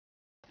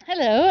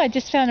Hello, I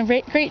just found a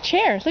great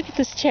chair. Look at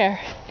this chair.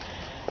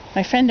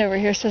 My friend over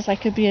here says I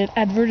could be an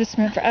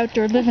advertisement for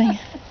outdoor living.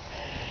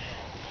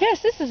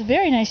 Yes, this is a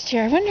very nice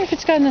chair. I wonder if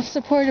it's got enough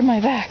support in my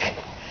back.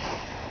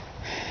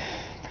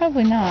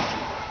 Probably not.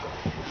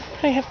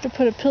 I have to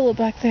put a pillow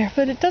back there,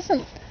 but it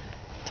doesn't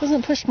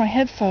push my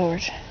head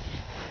forward.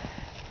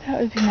 That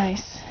would be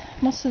nice.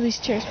 Most of these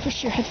chairs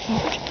push your head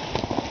forward.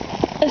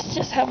 Let's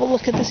just have a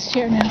look at this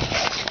chair now.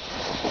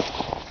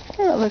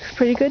 Oh, it looks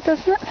pretty good,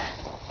 doesn't it?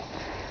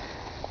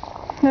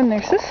 Then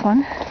there's this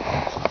one.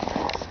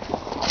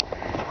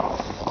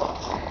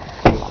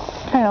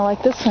 Kind of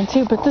like this one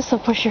too, but this will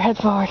push your head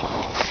forward.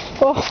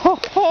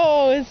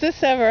 Oh, is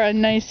this ever a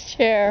nice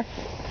chair?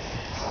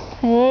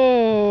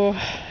 Whoa,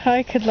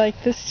 I could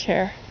like this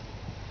chair.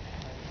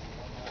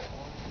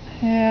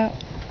 Yeah.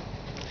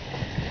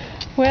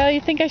 Well, you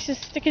think I should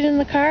stick it in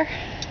the car?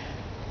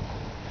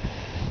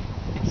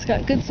 It's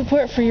got good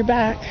support for your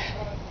back.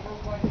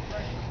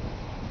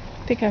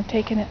 I think I'm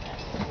taking it.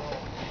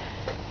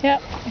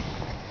 Yep.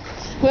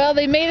 Well,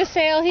 they made a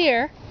sale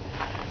here.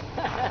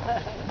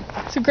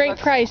 It's a great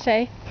price,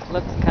 eh?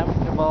 Looks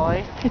comfortable.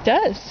 It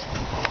does.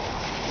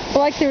 I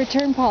like the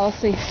return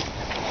policy.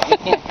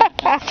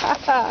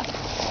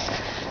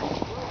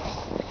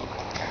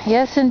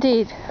 Yes,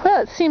 indeed.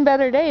 Well, it's seen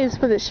better days,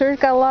 but it sure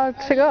got a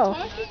lot to go.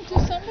 Talking to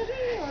somebody?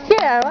 Or?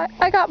 Yeah,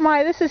 I got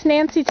this is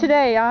Nancy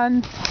Today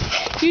on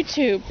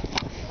YouTube.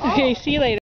 Okay, see you later.